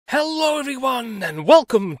Hello everyone, and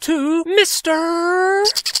welcome to Mr.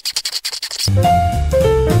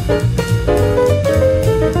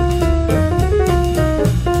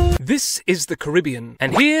 This is the Caribbean,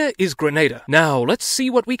 and here is Grenada. Now, let's see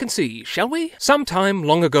what we can see, shall we? Sometime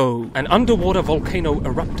long ago, an underwater volcano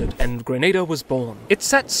erupted, and Grenada was born. It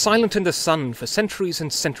sat silent in the sun for centuries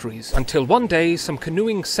and centuries, until one day some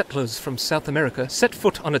canoeing settlers from South America set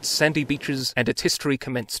foot on its sandy beaches, and its history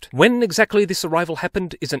commenced. When exactly this arrival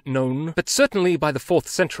happened isn't known, but certainly by the 4th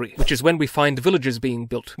century, which is when we find villages being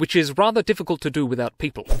built, which is rather difficult to do without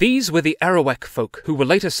people. These were the Arawak folk, who were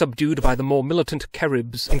later subdued by the more militant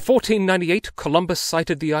Caribs. In 1498, Columbus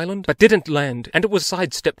sighted the island, but didn't land, and it was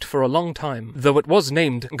sidestepped for a long time, though it was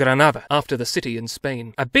named Grenada, after the city in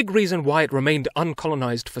Spain. A big reason why it remained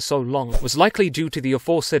uncolonized for so long was likely due to the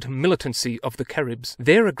aforesaid militancy of the Caribs.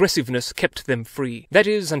 Their aggressiveness kept them free. That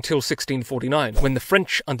is, until 1649, when the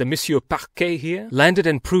French under Monsieur Parquet here landed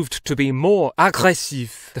and proved to be more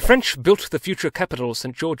aggressive. The French built the future capital,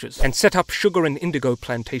 St. George's, and set up sugar and indigo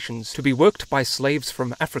plantations to be worked by slaves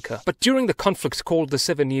from Africa. But during the conflict called the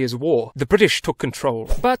 7 Years' War, the British took control.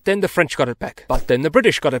 But then the French got it back. But then the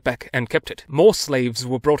British got it back and kept it. More slaves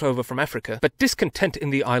were brought over from Africa, but discontent in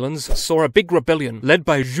the islands saw a big rebellion led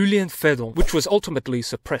by Julien Fedon, which was ultimately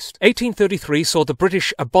suppressed. 1833 saw the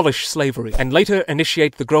British abolish slavery and later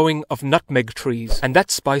initiate the growing of nutmeg trees, and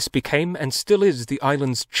that spice became and still is the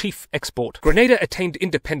island's chief export. Grenada attained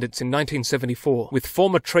independence in 1974 with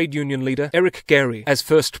former trade union leader Eric Gairy as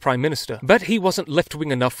first prime minister, but he wasn't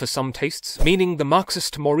left-wing enough for some tastes, meaning the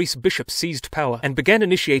Marxist Maurice Bishop seized power and began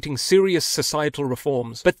initiating serious societal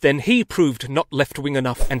reforms. But then he proved not left-wing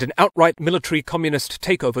enough, and an outright military communist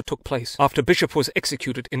takeover took place after Bishop was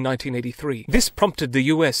executed in 1983. This prompted the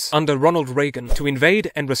US, under Ronald Reagan, to invade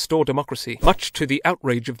and restore democracy, much to the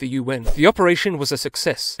outrage of the UN. The operation was a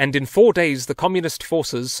success, and in 4 days the communist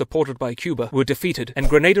forces, supported by Cuba, were defeated, and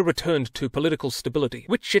Grenada returned to political stability,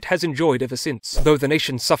 which it has enjoyed ever since, though the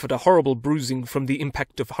nation suffered a horrible bruising from the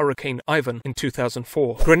impact of Hurricane Ivan in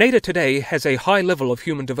 2004. Grenada today has a high level of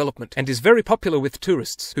human development and is very popular with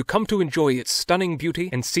tourists who come to enjoy its stunning beauty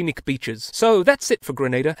and scenic beaches. So that's it for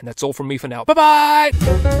Grenada, and that's all from me for now.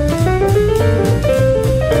 Bye-bye!